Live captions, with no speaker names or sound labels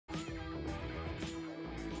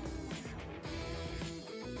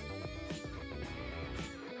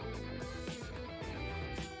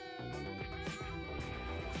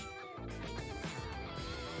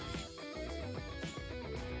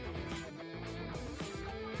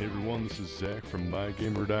Hey everyone, this is Zach from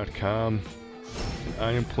MyGamer.com.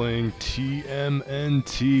 I am playing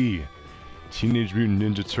TMNT, Teenage Mutant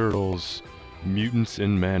Ninja Turtles, Mutants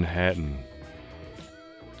in Manhattan.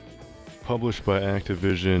 Published by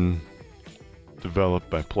Activision, developed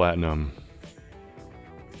by Platinum.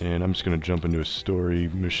 And I'm just going to jump into a story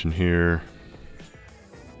mission here.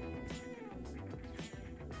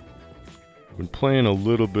 I've been playing a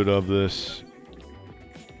little bit of this.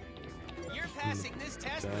 You're passing this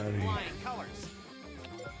test with flying colors.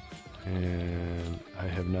 And I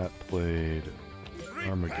have not played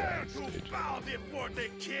Armageddon stage.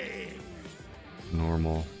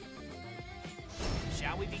 Normal.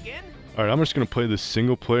 Shall we begin? Alright, I'm just going to play this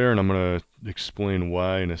single player and I'm going to explain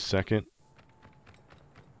why in a second.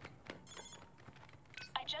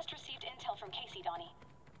 I just received intel from Casey, Donnie.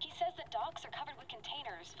 He says the docks are covered with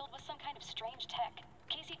containers filled with some kind of strange tech.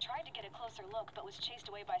 Casey tried to get a closer look but was chased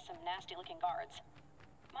away by some nasty-looking guards.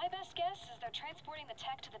 My best guess is they're transporting the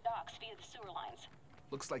tech to the docks via the sewer lines.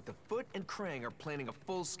 Looks like the Foot and Krang are planning a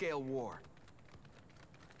full-scale war.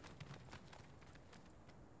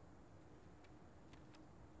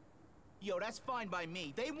 Yo, that's fine by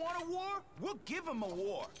me. They want a war? We'll give them a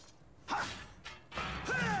war. Ha!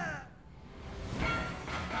 Ha!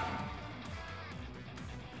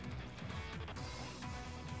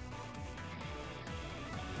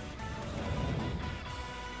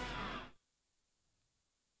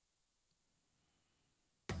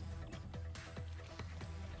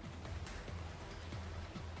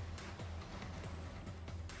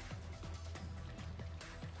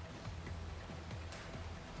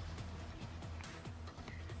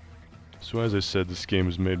 So as I said, this game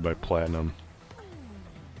is made by Platinum.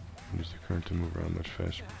 Use the current to move around much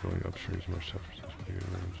faster, going upstream is much tougher.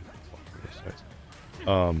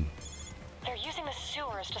 They're using the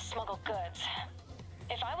sewers to smuggle goods.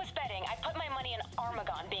 If I was betting, I'd put my money in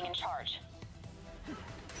Armageddon being in charge.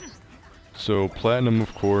 So Platinum,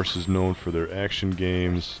 of course, is known for their action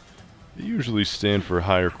games. They usually stand for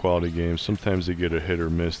higher quality games. Sometimes they get a hit or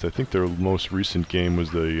miss. I think their most recent game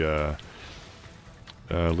was the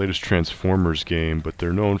latest Transformers game, but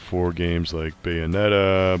they're known for games like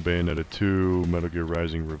Bayonetta, Bayonetta 2, Metal Gear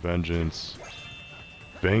Rising Revengeance,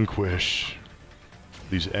 Vanquish,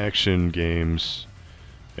 these action games,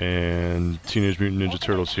 and Teenage Mutant Ninja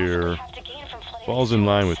Turtles here falls in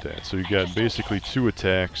line with that. So you got basically 2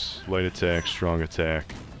 attacks, light attack, strong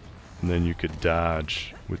attack, and then you could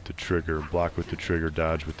dodge with the trigger, block with the trigger,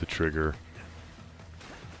 dodge with the trigger.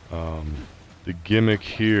 The gimmick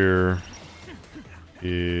here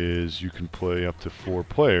is you can play up to 4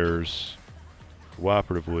 players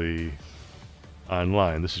cooperatively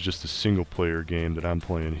online. This is just a single player game that I'm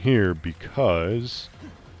playing here because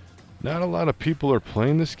not a lot of people are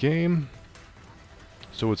playing this game,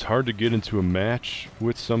 so it's hard to get into a match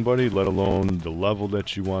with somebody, let alone the level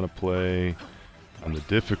that you want to play and the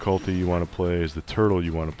difficulty you want to play as the turtle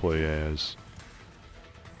you want to play as.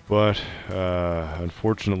 But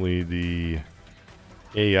unfortunately the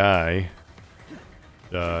AI,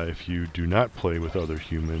 if you do not play with other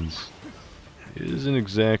humans, isn't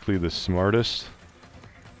exactly the smartest.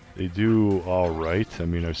 They do alright. I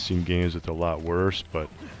mean, I've seen games with a lot worse, but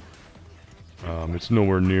it's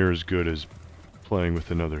nowhere near as good as playing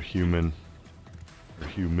with another human, or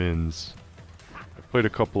humans. I played a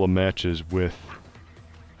couple of matches with,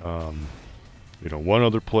 you know, 1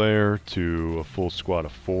 other player to a full squad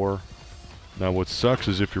of 4. Now what sucks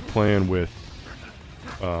is if you're playing with,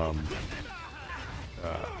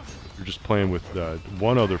 you're just playing with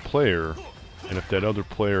 1 other player, and if that other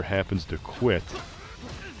player happens to quit,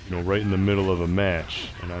 you know, right in the middle of a match,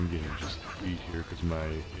 and I'm getting just beat here because my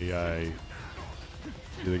AI,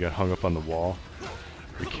 they got hung up on the wall.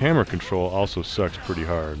 The camera control also sucks pretty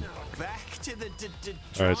hard.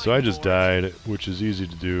 Alright, so I just died, which is easy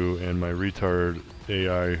to do, and my retard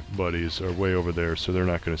AI buddies are way over there, so they're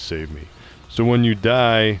not going to save me. So when you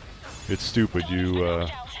die, it's stupid. You,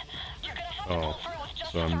 oh,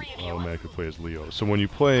 so I'm automatically play as Leo. So when you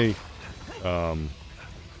play,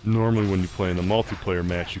 normally when you play in the multiplayer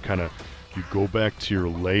match, you you go back to your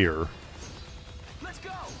lair,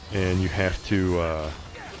 and you have to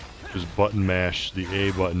just button mash the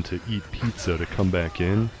A button to eat pizza to come back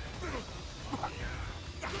in.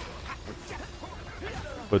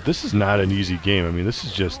 But this is not an easy game. I mean, this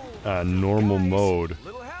is just normal mode,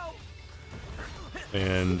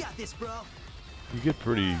 and you get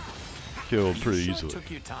pretty killed pretty easily. Took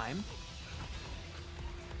your time.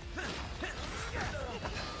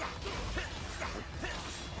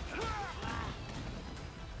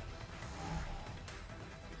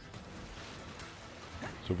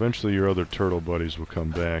 So eventually your other turtle buddies will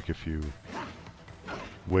come back if you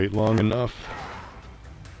wait long enough.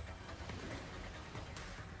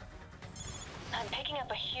 I'm picking up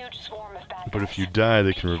a huge swarm of bad But guys. if you die,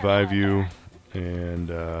 they can Be careful revive out you. there. And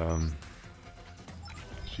so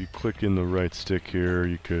you click in the right stick here,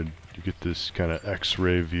 you get this kind of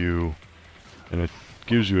X-ray view, and it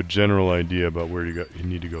gives you a general idea about where you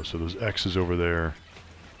need to go. So those X's over there,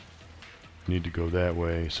 you need to go that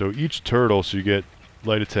way. So each turtle, so you get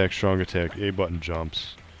light attack, strong attack, A button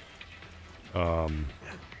jumps, and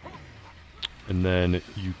then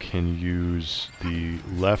you can use the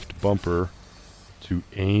left bumper to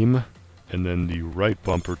aim, and then the right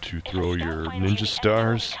bumper to throw your ninja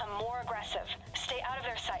stars. Become more aggressive. Stay out of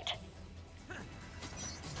their sight.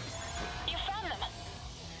 You found them.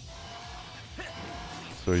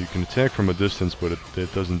 So you can attack from a distance, but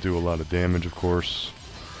it doesn't do a lot of damage, of course.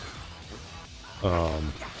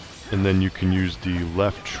 And then you can use the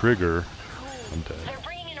left trigger. I'm dead. They're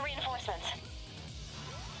bringing in reinforcements.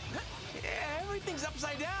 Yeah, everything's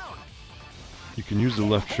upside down. You can use the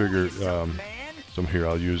left trigger. Man. So here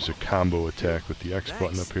I'll use a combo attack with the X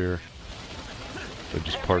button up here. So I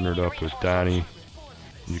just partnered up with Donnie.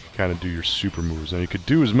 And you can kind of do your super moves. Now you could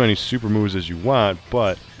do as many super moves as you want,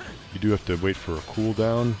 but you do have to wait for a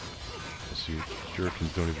cooldown. Let's see,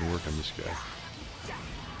 jerkins don't even work on this guy.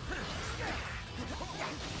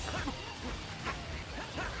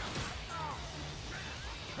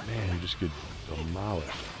 Man, you just get demolished.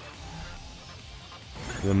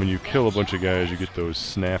 And then when you kill a bunch of guys, you get those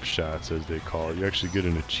snapshots, as they call it. You actually get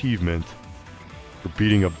an achievement for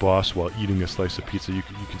beating a boss while eating a slice of pizza. You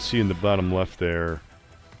can see in the bottom left there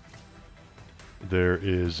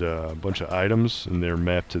is a bunch of items, and they're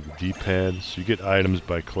mapped to the D-pad. So you get items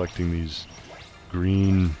by collecting these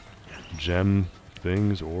green gem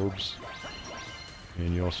things, orbs.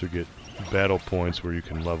 And you also get battle points where you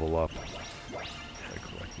can level up by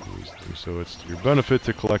collecting these things. So it's to your benefit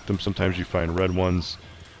to collect them. Sometimes you find red ones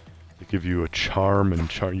that give you a charm,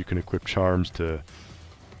 and you can equip charms to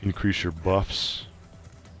increase your buffs.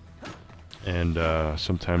 And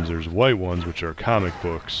sometimes there's white ones, which are comic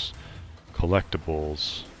books,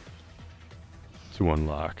 collectibles to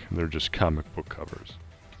unlock. They're just comic book covers.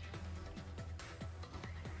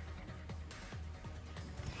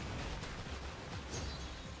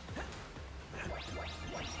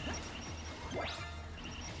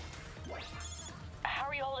 How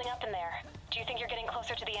are you holding up in there? Do you think you're getting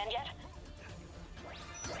closer to the end yet?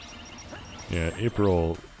 Yeah,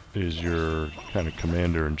 April is your kind of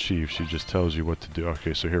commander-in-chief. She just tells you what to do.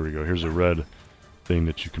 Okay, so here we go. Here's a red thing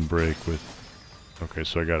that you can break with. Okay,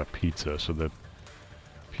 so I got a pizza. So the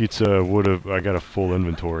pizza would have... I got a full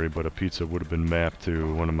inventory, but a pizza would have been mapped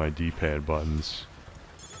to one of my D-pad buttons.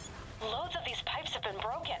 Loads of these pipes have been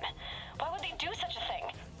broken. Why would they do such a thing?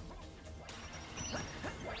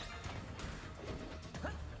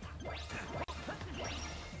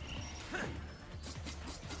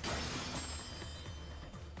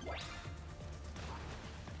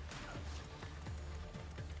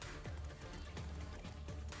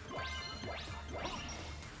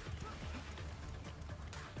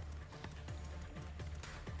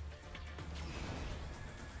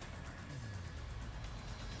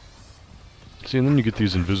 See, and then you get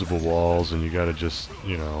these invisible walls, and you gotta just,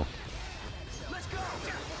 you know,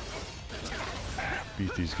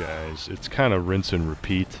 beat these guys. It's kind of rinse and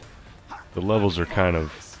repeat. The levels are kind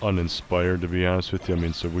of uninspired, to be honest with you. I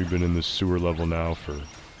mean, so we've been in this sewer level now for,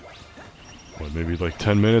 what, maybe like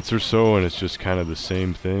 10 minutes or so, and it's just kind of the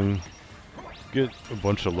same thing. You get a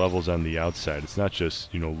bunch of levels on the outside. It's not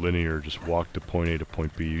just, you know, linear, just walk to point A to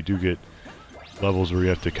point B. You do get levels where you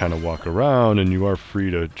have to kind of walk around, and you are free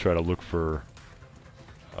to try to look for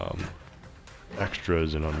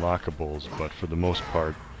extras and unlockables, but for the most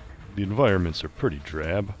part, the environments are pretty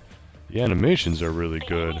drab. The animations are really The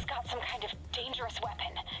good. enemy's got some kind of dangerous weapon.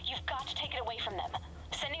 You've got to take it away from them.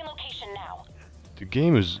 Sending location now. The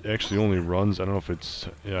game is actually only runs, I don't know if it's,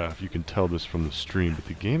 yeah, if you can tell this from the stream, but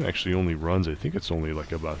the game actually only runs, I think it's only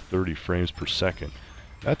like about 30 frames per second.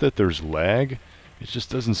 Not that there's lag, it just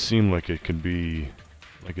doesn't seem like it can be,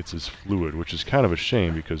 like it's as fluid, which is kind of a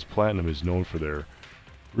shame because Platinum is known for their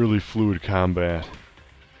really fluid combat.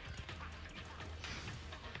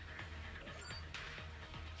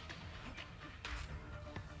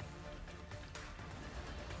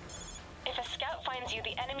 If a scout finds you,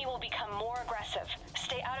 the enemy will become more aggressive.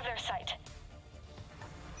 Stay out of their sight.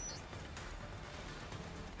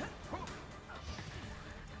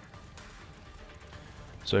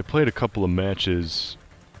 So I played a couple of matches,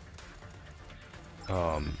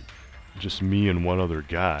 just me and one other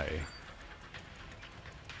guy.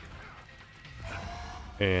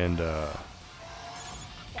 And, Guys,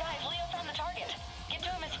 Leo found the target. Get to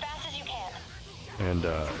him and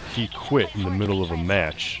he quit in the middle of a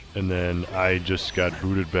match, and then I just got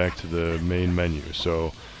booted back to the main menu.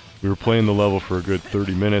 So we were playing the level for a good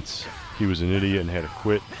 30 minutes. He was an idiot and had to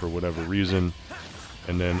quit for whatever reason,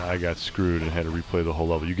 and then I got screwed and had to replay the whole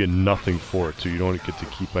level. You get nothing for it, so you don't get to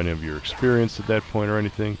keep any of your experience at that point or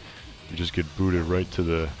anything. You just get booted right to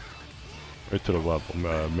the level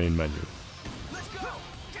main menu.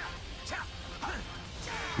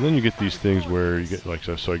 And then you get these things where you get like,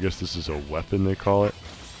 so I guess this is a weapon they call it.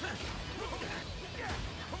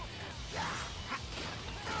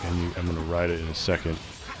 And I'm gonna ride it in a second.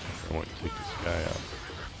 I want to take this guy out.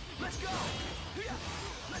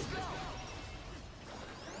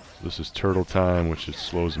 This is turtle time, which just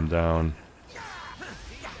slows him down.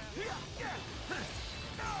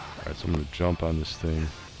 Alright, so I'm gonna jump on this thing.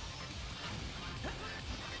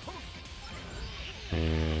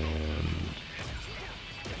 And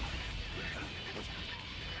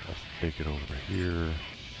let's take it over here.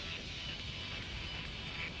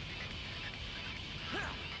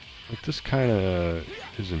 Like, this kinda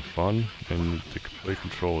isn't fun, and the play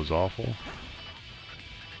control is awful.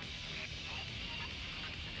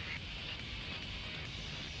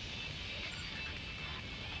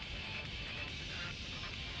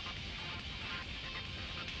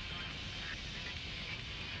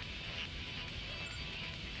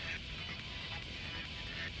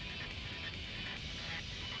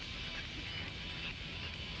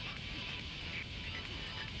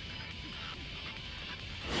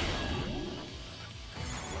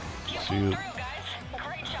 Through, guys.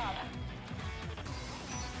 Great job.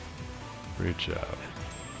 Great job.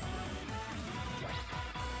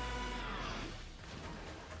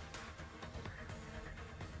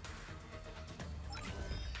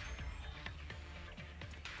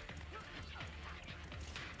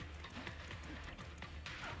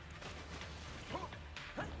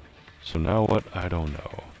 So now what? I don't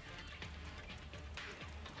know.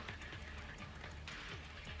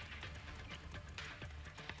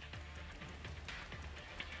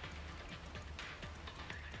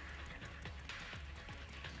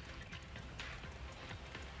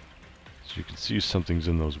 So you can see something's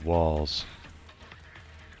in those walls.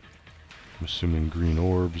 I'm assuming green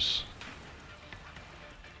orbs.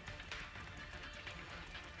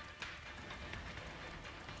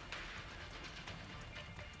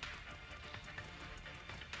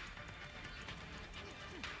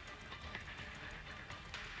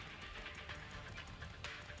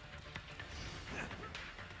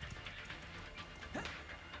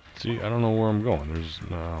 See, I don't know where I'm going. There's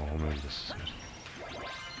no, maybe this is it.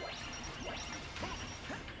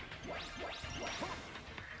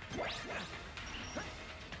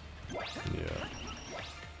 Yeah.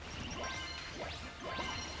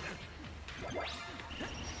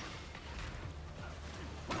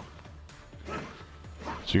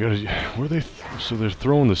 So you gotta, where they, so they're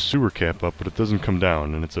throwing the sewer cap up, but it doesn't come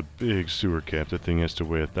down, and it's a big sewer cap. That thing has to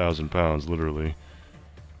weigh 1,000 pounds, literally.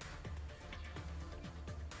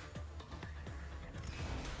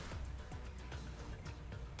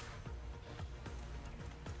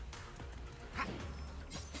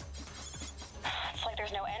 It's like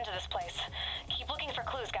there's no end to this place. Keep looking for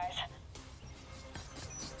clues, guys.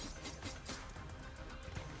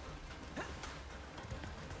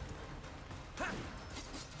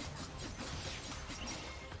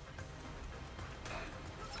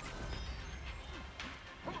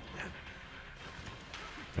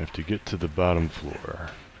 I have to get to the bottom floor.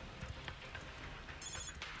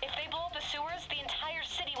 If they blow up the sewers, the entire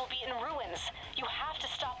city will be in ruins. You have to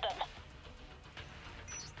stop them.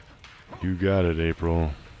 You got it,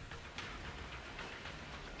 April.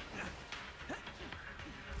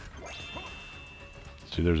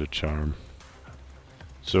 See, there's a charm.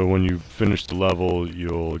 So when you finish the level,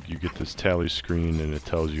 you get this tally screen, and it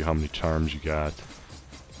tells you how many charms you got.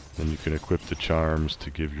 Then you can equip the charms to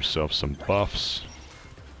give yourself some buffs.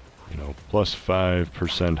 You know, plus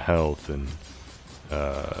 5% health and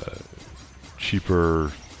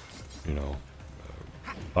cheaper, you know,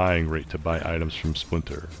 buying rate to buy items from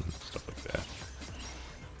Splinter and stuff like that.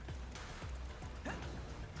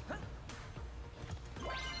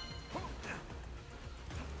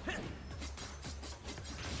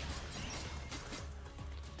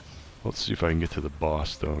 Let's see if I can get to the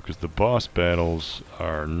boss, though, because the boss battles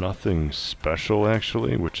are nothing special,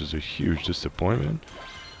 actually, which is a huge disappointment.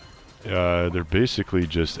 They're basically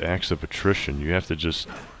just acts of attrition. You have to just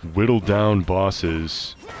whittle down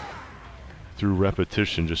bosses through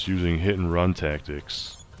repetition, just using hit and run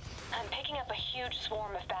tactics. I'm picking up a huge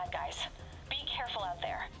swarm of bad guys. Be careful out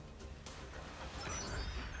there.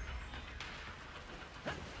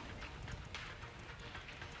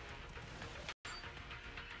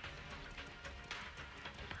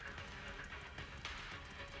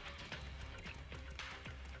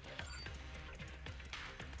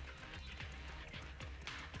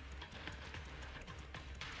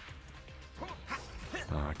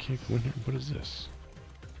 can't go in here. What is this?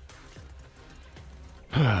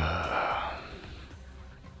 If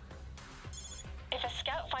a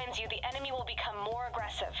scout finds you, the enemy will become more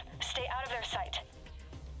aggressive. Stay out of their sight.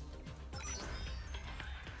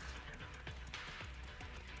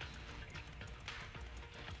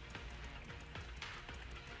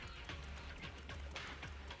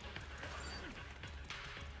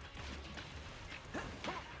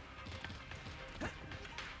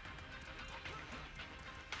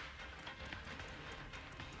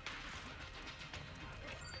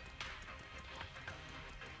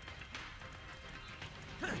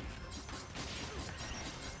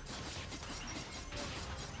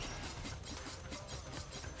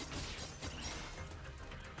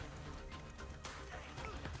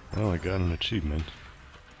 Well, I got an achievement.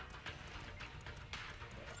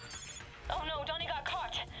 Oh no, Donnie got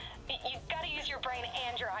caught. You gotta use your brain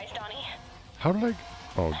and your eyes, Donnie. How did I...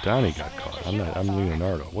 Oh, Donnie got caught. I'm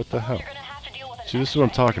Leonardo. What the hell? You're gonna have to deal with an See, this is what I'm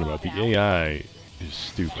extra talking about. The now. AI is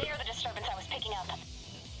stupid. Hear the disturbance I was picking up.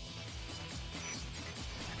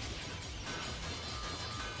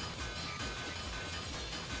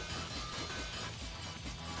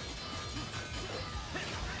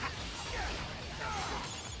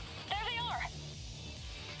 There they are.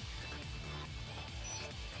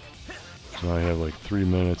 So I have like 3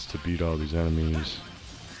 minutes to beat all these enemies.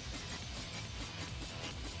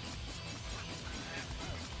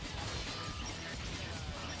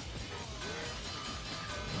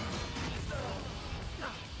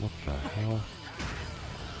 What the hell?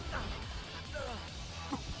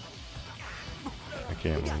 I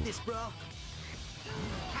can't Got move. this, bro.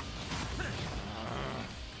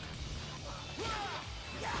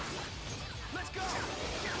 Let's go.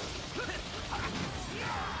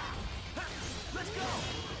 Let's go.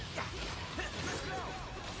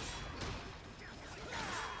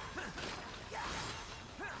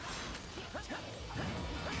 Let's go.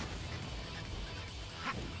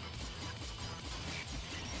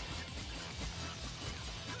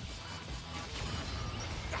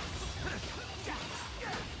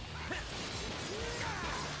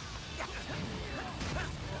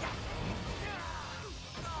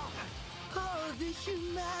 Oh, the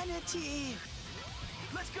humanity.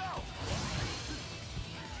 Let's go.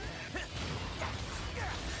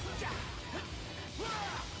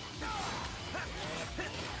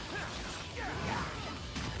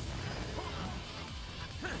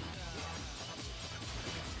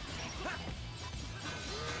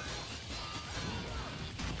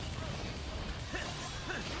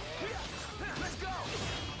 Let's go.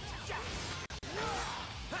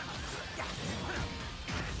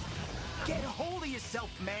 Get a hold of yourself,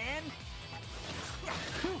 man.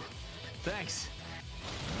 Thanks.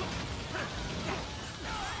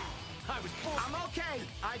 I'm okay.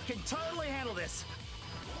 I can totally handle this.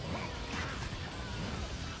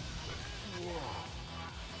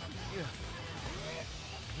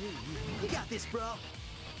 You got this, bro.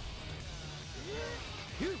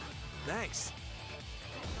 Thanks.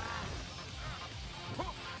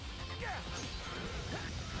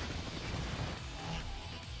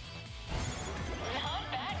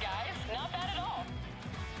 Not bad, guys. Not bad at all.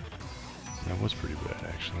 That was pretty bad,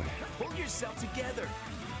 actually. Hold yourself together.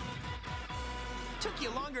 Took you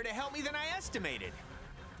longer to help me than I estimated.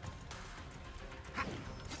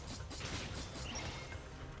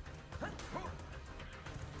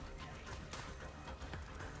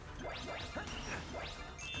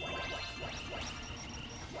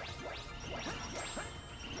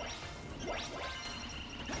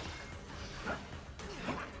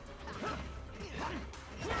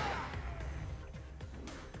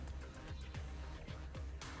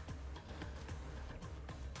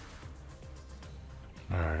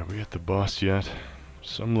 Alright, are we at the boss yet?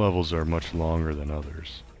 Some levels are much longer than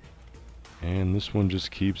others. And this one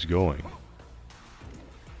just keeps going.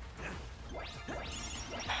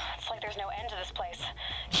 It's like there's no end to this place.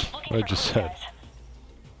 Keep looking I for just clues, said. guys.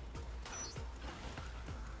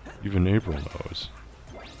 Even April knows.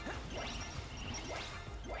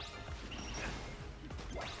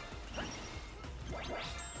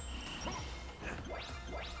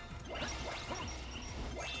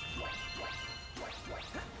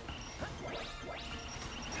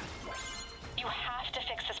 You have to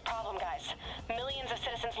fix this problem, guys. Millions of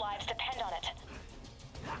citizens' lives depend on it.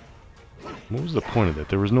 What was the point of that?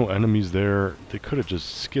 There was no enemies there. They could have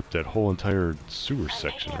just skipped that whole entire sewer I'm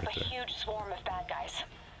section picking right up a there. huge swarm of bad guys.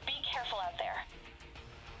 Be careful out there.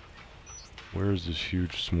 Where is this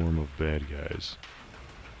huge swarm of bad guys?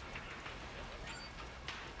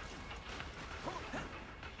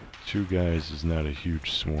 Two guys is not a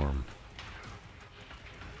huge swarm.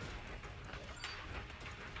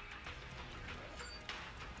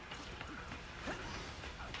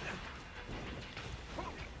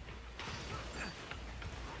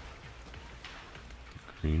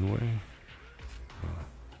 Greenway?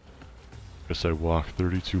 Guess I walked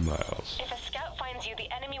 32 miles. If a scout finds you, the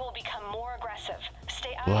enemy will become more aggressive.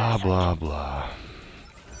 Stay out Blah, of their blah, sight. blah.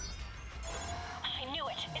 I knew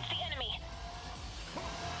it. It's the enemy.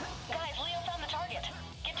 Guys, Leo found the target.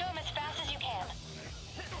 Get to him as fast as you can.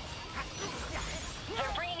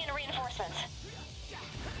 They're bringing in reinforcements.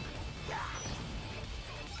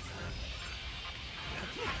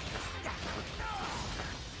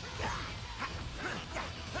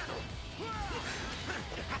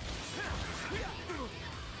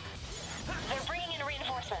 They're bringing in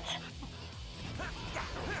reinforcements.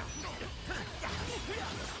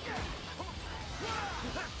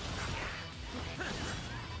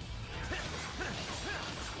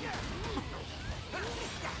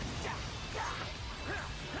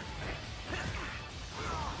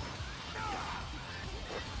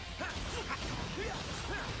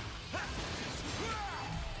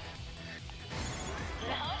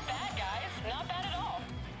 Not bad, guys. Not bad at all.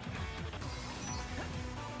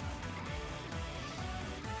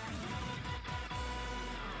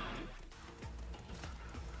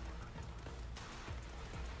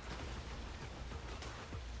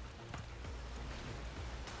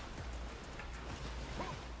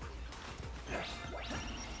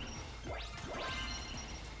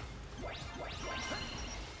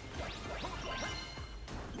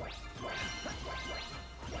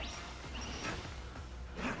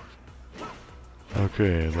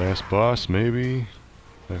 Okay, last boss, maybe?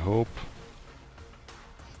 I hope.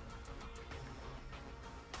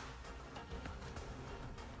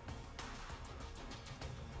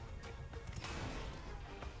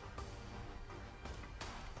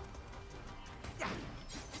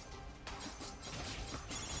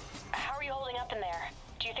 How are you holding up in there?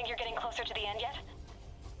 Do you think you're getting closer to the end yet?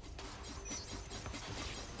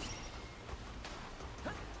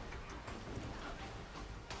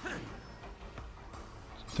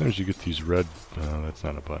 Sometimes you get these red, that's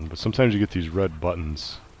not a button, but sometimes you get these red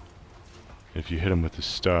buttons. If you hit them with the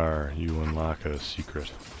star, you unlock a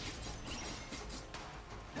secret.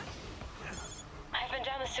 I've been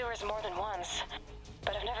down the sewers more than once,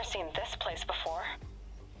 but I've never seen this place before.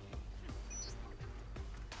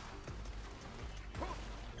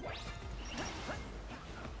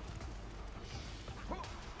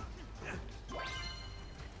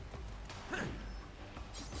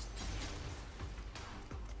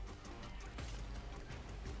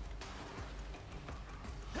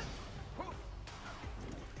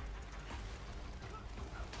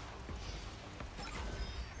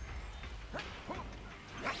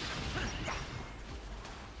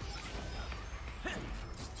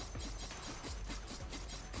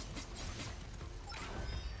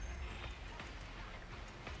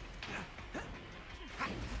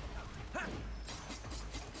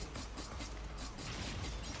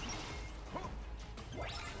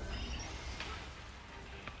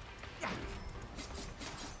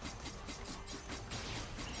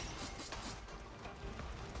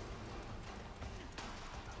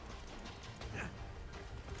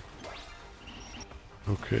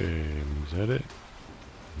 Okay, is that it?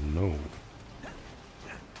 No.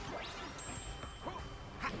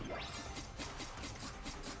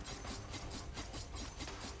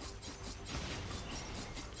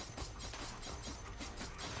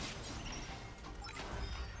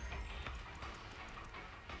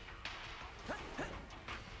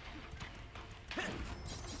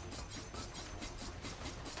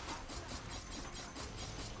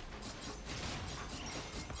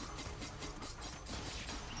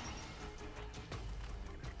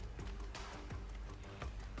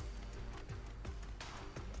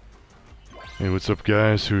 Hey, what's up,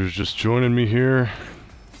 guys? Who's just joining me here?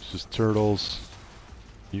 This is Turtles,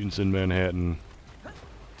 Mutants in Manhattan.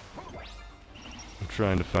 I'm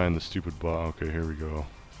trying to find the stupid boss. Okay, here we go.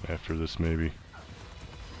 After this, maybe.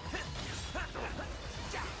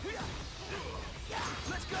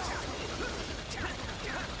 Let's go!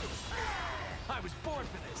 I was born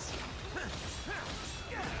for this.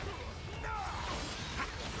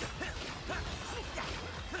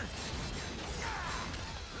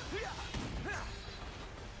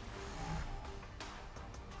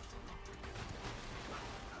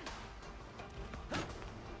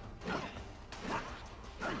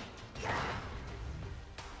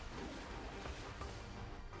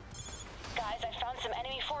 Guys, I found some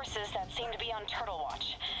enemy forces that seem to be on Turtle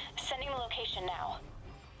Watch. Sending the location now.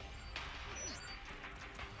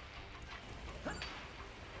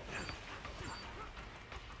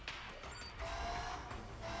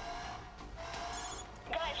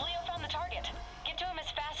 Guys, Leo found the target. Get to him as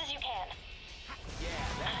fast as you can.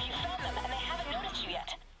 Yeah, You found them, and they haven't noticed you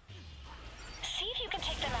yet. See if you can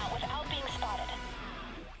take them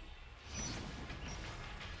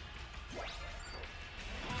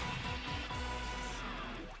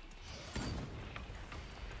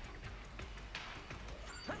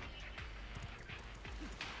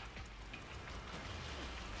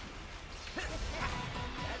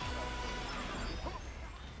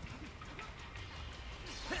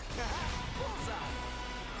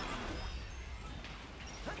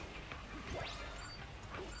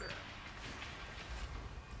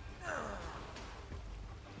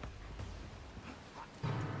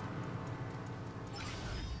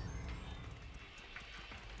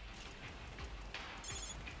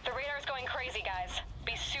easy, guys.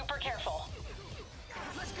 Be super careful.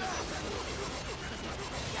 Let's go!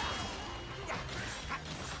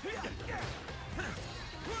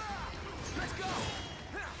 Let's go!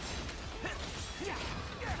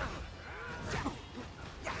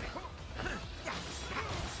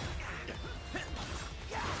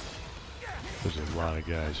 There's a lot of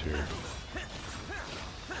guys here.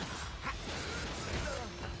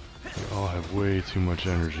 They all have way too much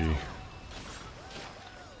energy.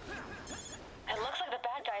 It looks like the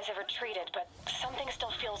bad guys have retreated, but something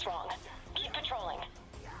still feels wrong. Keep patrolling.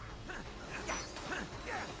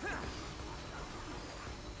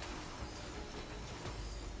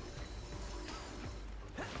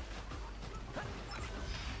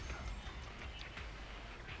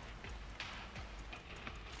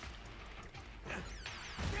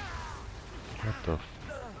 What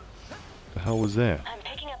the hell was that? I'm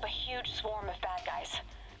picking up a huge swarm of bad guys.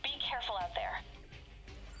 Be careful out there.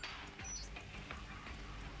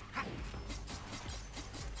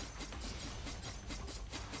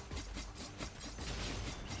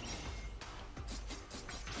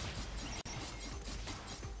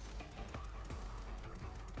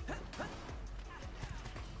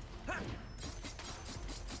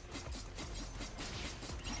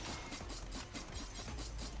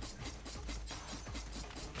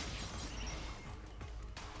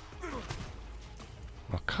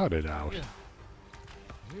 I'll cut it out.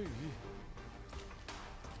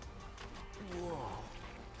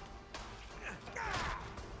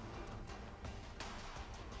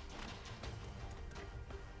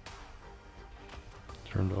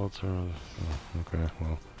 Turn to turn. Oh, okay,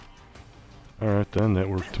 well. Alright then, that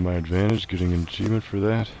worked to my advantage, getting an achievement for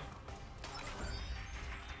that.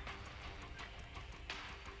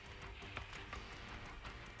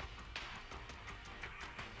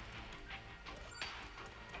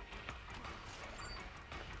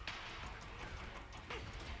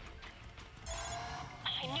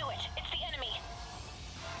 I knew it. It's the enemy.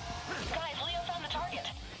 Guys, Leo found the target.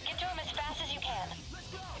 Get to him as fast as you can.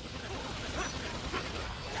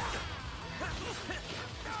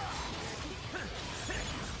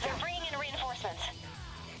 They're bringing in reinforcements.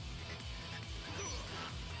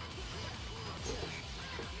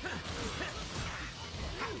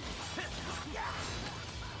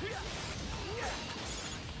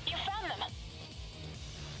 You found them.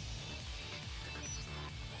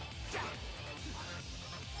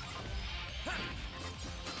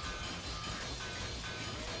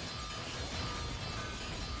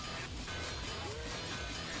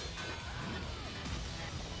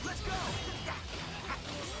 Let's go!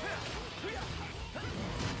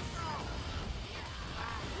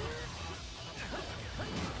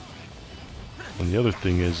 And the other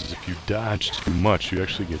thing is if you dodge too much, you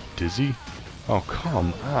actually get dizzy. Oh,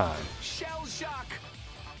 come on. Shell shock!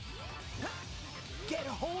 Get a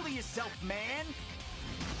hold of yourself, man!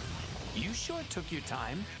 You sure took your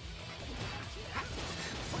time.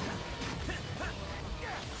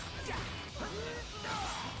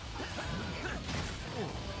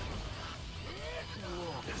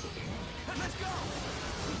 Let's go!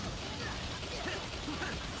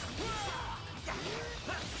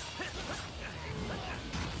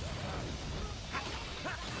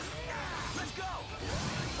 Let's go!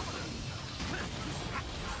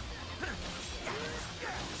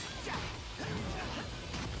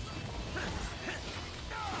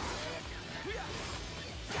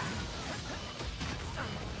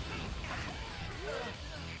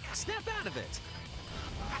 Snap out of it.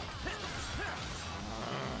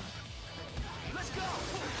 Let's go!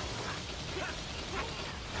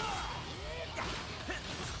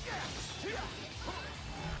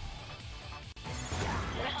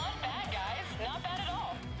 Not bad, guys. Not bad at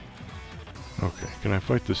all. Okay, can I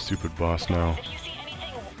fight this stupid boss now? If you see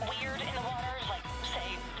anything weird in the water, like,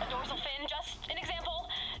 say, a dorsal fin, just an example,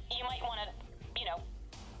 you might want to, you know,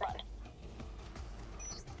 run.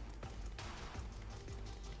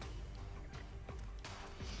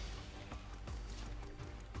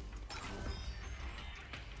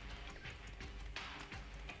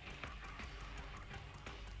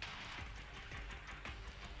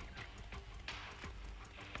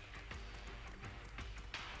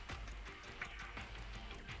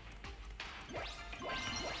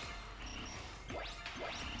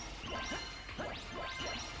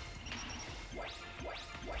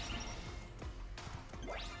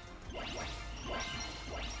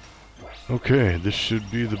 Okay, this should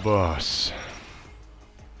be the boss.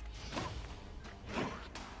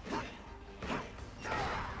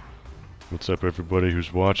 What's up, everybody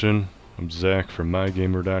who's watching? I'm Zach from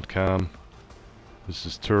mygamer.com. This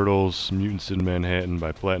is Turtles, Mutants in Manhattan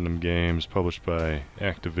by Platinum Games, published by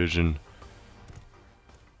Activision.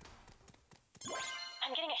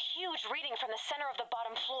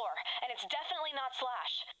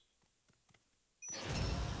 slash.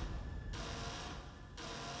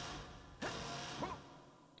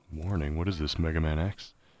 Warning, what is this, Mega Man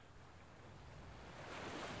X?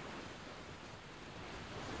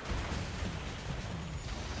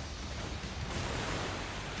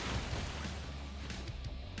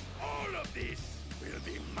 All of this will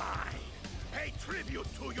be mine. Pay tribute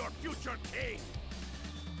to your future king.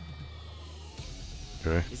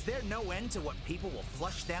 Okay. Is there no end to what people will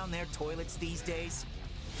flush down their toilets these days?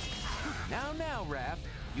 Now, Raph.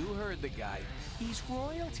 You heard the guy. He's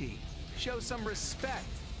royalty. Show some respect.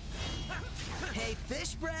 Hey,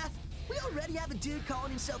 fish breath! We already have a dude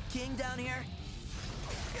calling himself king down here.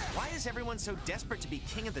 Why is everyone so desperate to be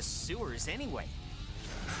king of the sewers anyway?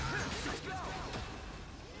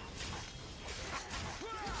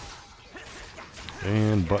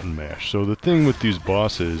 And button mash. So the thing with these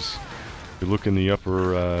bosses, you look in the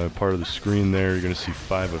upper part of the screen there, you're going to see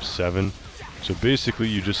 5 of 7. So basically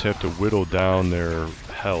you just have to whittle down their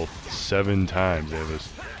health 7 times. They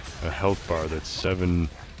have a health bar that's 7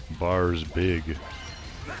 bars big.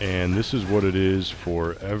 And this is what it is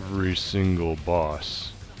for every single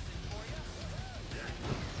boss.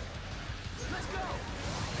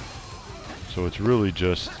 So it's really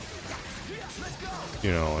just,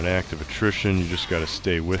 you know, an act of attrition. You just got to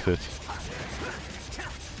stay with it.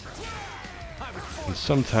 And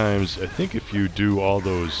sometimes, I think if you do all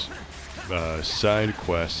those side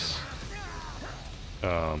quests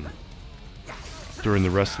during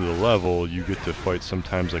the rest of the level, you get to fight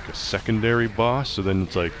sometimes like a secondary boss. So then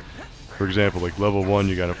it's like, for example, like level 1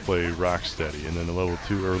 you got to play Rocksteady, and then the level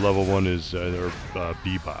 2 or level 1 is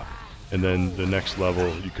Bebop, and then the next level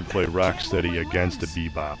you can play Rocksteady against a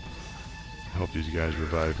Bebop. I hope these guys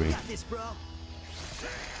revive me. Got this, bro.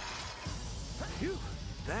 Phew,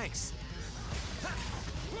 thanks.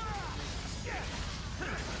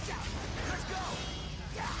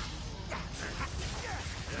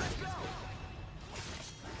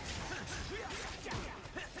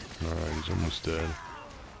 Alright, he's almost dead.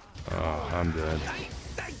 Oh, I'm dead.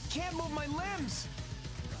 I can't move my limbs!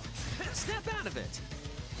 Snap out of it!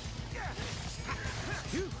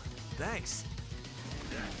 Phew, thanks.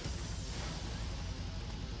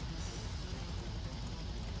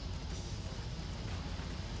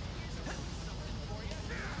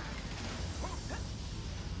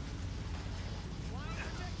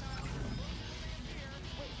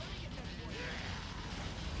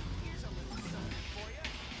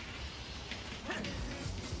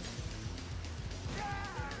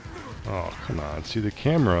 Oh, come on. See, the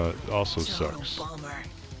camera also Total sucks. bummer.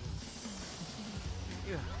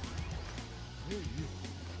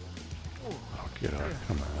 Oh, get up.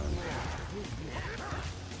 Come on.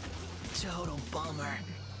 Total bummer.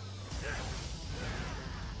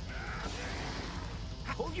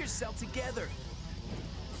 Hold yourself together.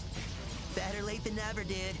 Better late than never,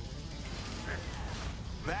 dude.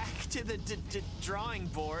 Back to the drawing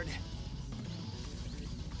board.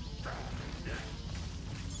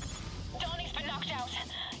 Donnie's been knocked out.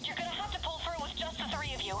 You're gonna have to pull through with just the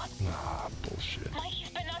 3 of you. Ah, bullshit. Mikey's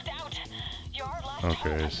been knocked out. You're our last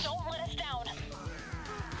Okay. hope. Don't let us down.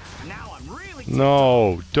 Now I'm really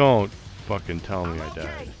No, don't fucking tell me I okay.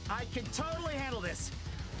 died. I can totally handle this.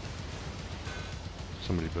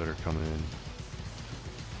 Somebody better come in.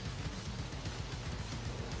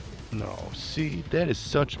 No, see, that is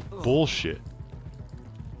such bullshit.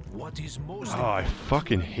 What is most Oh, I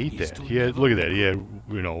fucking hate that. He had, look at that. He had,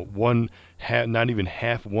 you know, not even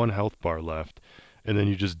half one health bar left, and then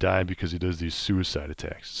you just die because he does these suicide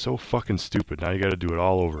attacks. So fucking stupid. Now you got to do it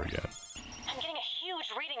all over again. I'm getting a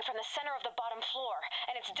huge reading from the center of the bottom floor,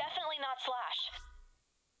 and it's definitely not Slash.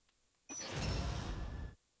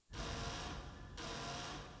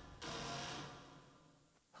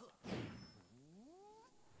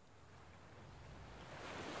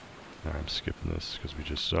 I'm skipping this because we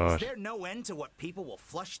just saw Is it. there no end to what people will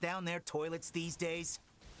flush down their toilets these days?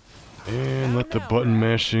 And let the Now, button Raph,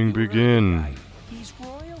 mashing you heard the begin. guy. He's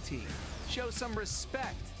royalty. Show some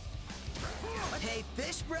respect. Hey,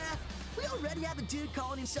 fish breath! We already have a dude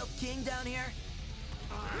calling himself king down here.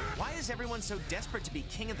 Why is everyone so desperate to be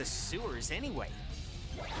king of the sewers anyway?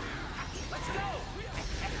 Let's go.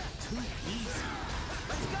 Too easy.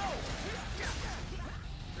 Let's go.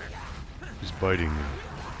 He's biting me.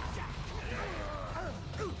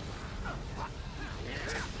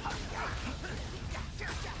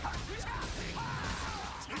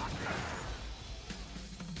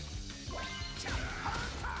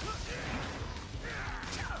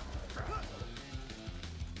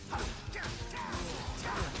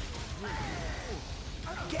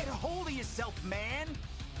 Get a hold of yourself, man.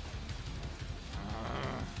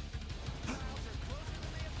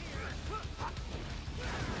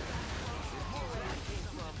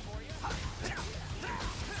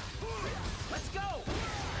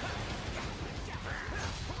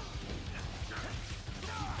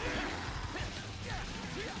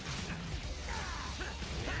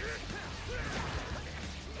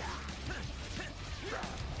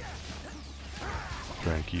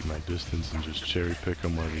 try and keep my distance and just cherry pick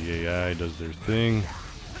them while the AI does their thing.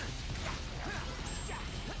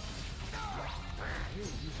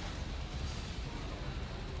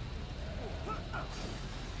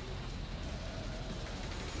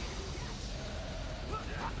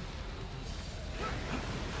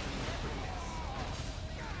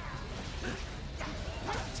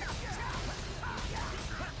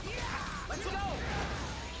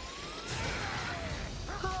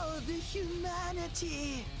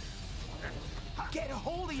 Humanity! Get a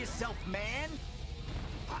hold of yourself, man!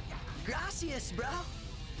 Gracias, bro!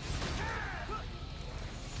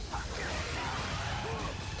 Oh,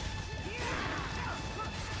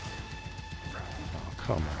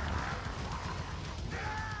 come on.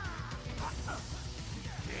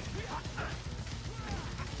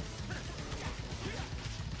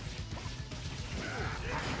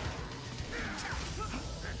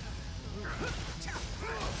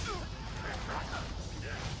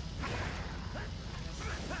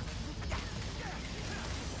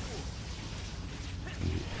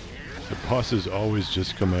 The bosses always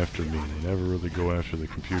just come after me. They never really go after the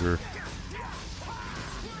computer.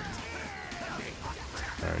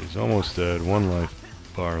 Alright, he's almost dead. One life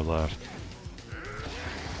bar left.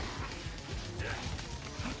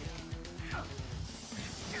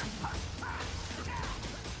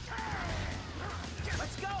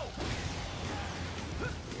 Let's go!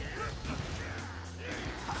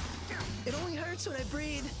 It only hurts when I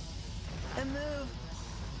breathe, and move,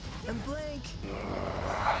 and blink.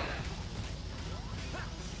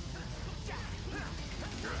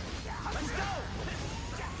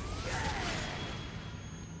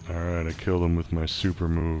 Alright, I killed him with my super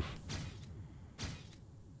move.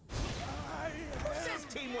 Who says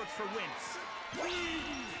teamwork's for wimps?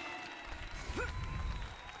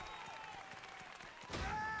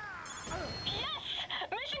 Yes!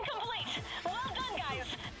 Mission complete! Well done,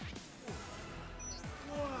 guys!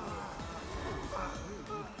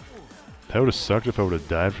 That would have sucked if I would have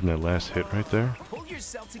died from that last hit right there. Pull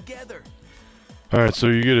yourself together. Alright, so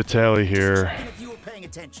you get a tally here. Checking if you were paying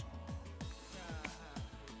attention.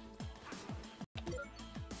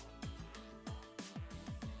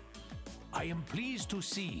 I am pleased to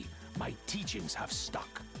see my teachings have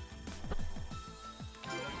stuck.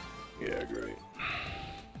 Yeah, great.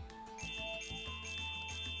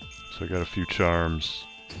 So I got a few charms.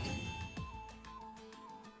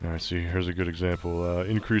 Alright, see, here's a good example.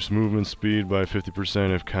 Increase movement speed by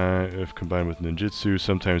 50% if combined with ninjutsu.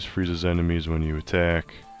 Sometimes freezes enemies when you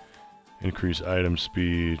attack. Increase item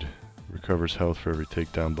speed. Recovers health for every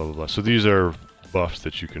takedown, blah blah blah. So these are buffs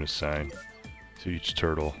that you can assign to each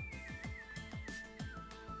turtle.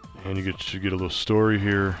 And you should get a little story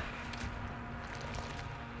here.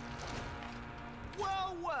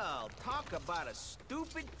 Well, well, talk about a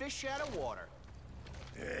stupid fish out of water.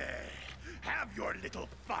 Have your little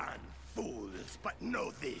fun, fools, but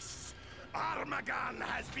know this. Armageddon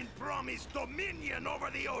has been promised dominion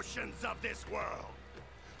over the oceans of this world.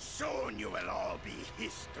 Soon you will all be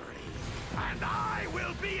history, and I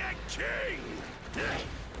will be a king!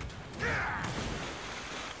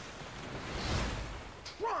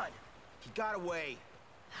 Run! He got away.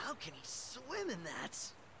 How can he swim in that?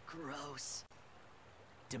 Gross.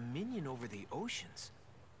 Dominion over the oceans?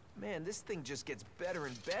 Man, this thing just gets better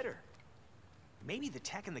and better. Maybe the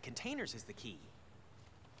tech in the containers is the key.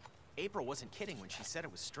 April wasn't kidding when she said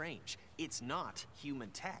it was strange. It's not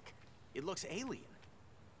human tech. It looks alien.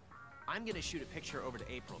 I'm gonna shoot a picture over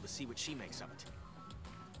to April to see what she makes of it.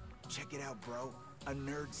 Check it out, bro. A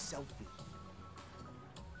nerd selfie.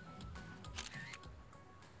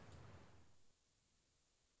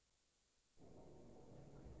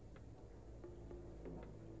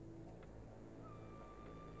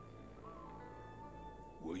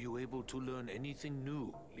 Were you able to learn anything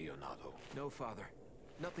new, Leonardo? No, Father.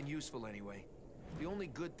 Nothing useful anyway. The only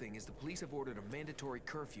good thing is the police have ordered a mandatory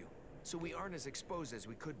curfew, so we aren't as exposed as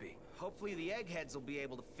we could be. Hopefully the eggheads will be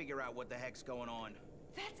able to figure out what the heck's going on.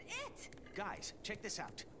 That's it! Guys, check this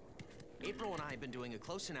out. April and I have been doing a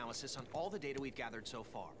close analysis on all the data we've gathered so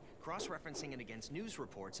far, cross-referencing it against news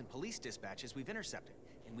reports and police dispatches we've intercepted,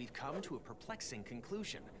 and we've come to a perplexing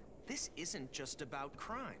conclusion. This isn't just about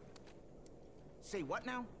crime. Say what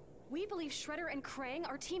now? We believe Shredder and Krang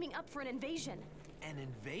are teaming up for an invasion. An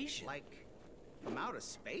invasion? Like, from outer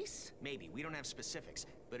space? Maybe, we don't have specifics,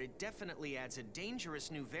 but it definitely adds a dangerous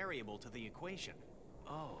new variable to the equation.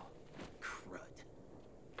 Oh, crud.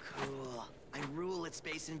 Cool. I rule at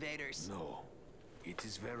Space Invaders. No, it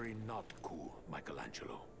is very not cool,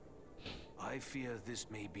 Michelangelo. I fear this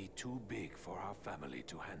may be too big for our family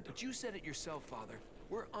to handle. But you said it yourself, Father.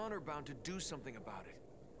 We're honor-bound to do something about it.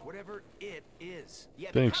 Whatever it is.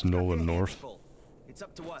 Yeah, Thanks, the cops got Nolan their hands North. full. It's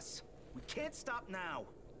up to us. We can't stop now.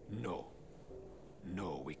 No.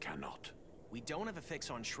 No, we cannot. We don't have a fix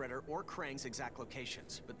on Shredder or Krang's exact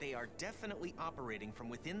locations, but they are definitely operating from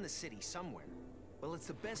within the city somewhere. Well, it's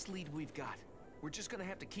the best lead we've got. We're just gonna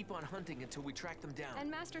have to keep on hunting until we track them down.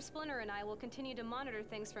 And Master Splinter and I will continue to monitor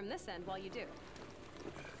things from this end while you do.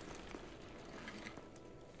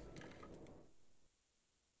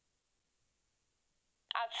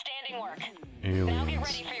 Outstanding work. Now get Aliens.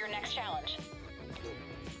 ready for your next challenge.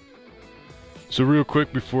 So real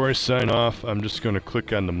quick before I sign off, I'm just going to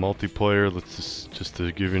click on the multiplayer. Let's just to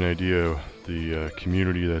give you an idea of the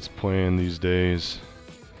community that's playing these days.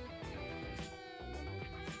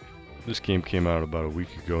 This game came out about a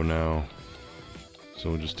week ago now, so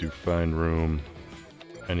we'll just do find room,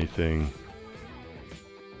 anything.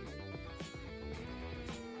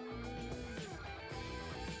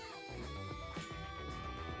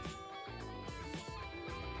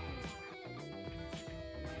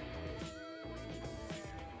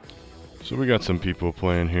 So we got some people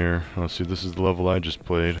playing here. Let's see, this is the level I just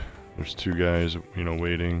played. There's two guys, you know,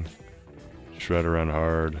 waiting. Shredder on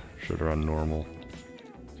hard, Shredder on normal.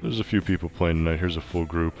 So there's a few people playing tonight. Here's a full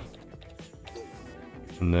group.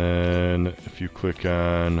 And then if you click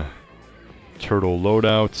on Turtle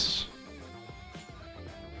Loadouts,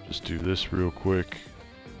 just do this real quick.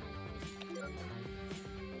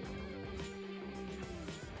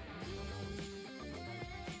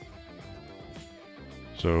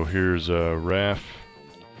 So here's Raph.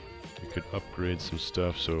 You could upgrade some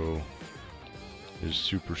stuff. So his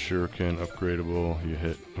Super Shuriken upgradable. You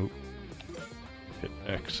hit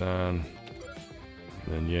X on.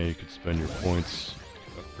 And then yeah, you could spend your points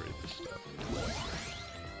to upgrade this stuff.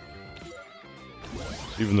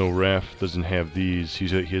 So even though Raph doesn't have these, he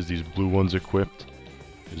has these blue ones equipped.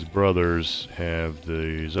 His brothers have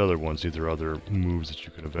these other ones. These are other moves that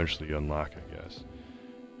you can eventually unlock, I guess.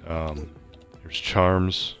 There's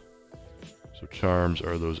charms. So charms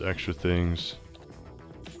are those extra things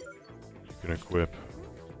you can equip.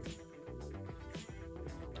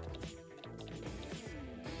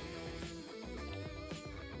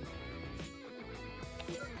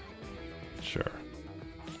 Sure.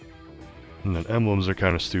 And then emblems are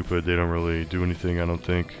kind of stupid. They don't really do anything, I don't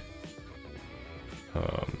think.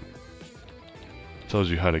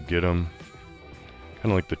 Tells you how to get them.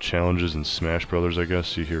 Kind of like the challenges in Smash Brothers, I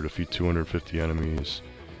guess. You here defeat 250 enemies,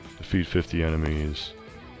 defeat 50 enemies,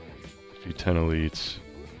 defeat 10 elites,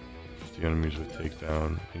 50 enemies with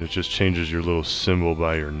takedown, and it just changes your little symbol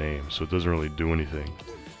by your name, so it doesn't really do anything.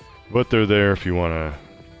 But they're there if you want to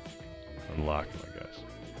unlock them, I guess.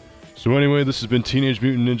 So anyway, this has been Teenage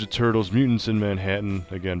Mutant Ninja Turtles: Mutants in Manhattan,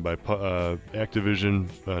 again by Activision,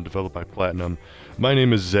 developed by Platinum. My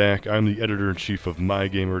name is Zach. I'm the editor-in-chief of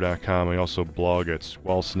MyGamer.com. I also blog at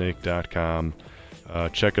squallsnake.com.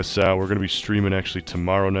 Check us out. We're going to be streaming actually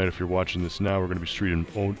tomorrow night. If you're watching this now, we're going to be streaming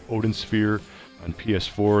Odin Sphere on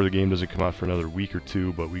PS4. The game doesn't come out for another week or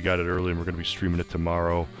two, but we got it early and we're going to be streaming it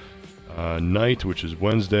tomorrow night, which is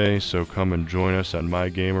Wednesday. So come and join us on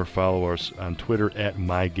MyGamer. Follow us on Twitter at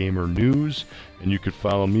MyGamerNews. And you could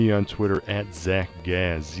follow me on Twitter at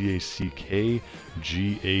ZachGaz, Z-A-C-K-G-A-Z.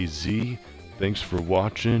 Thanks for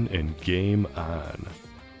watching, and game on.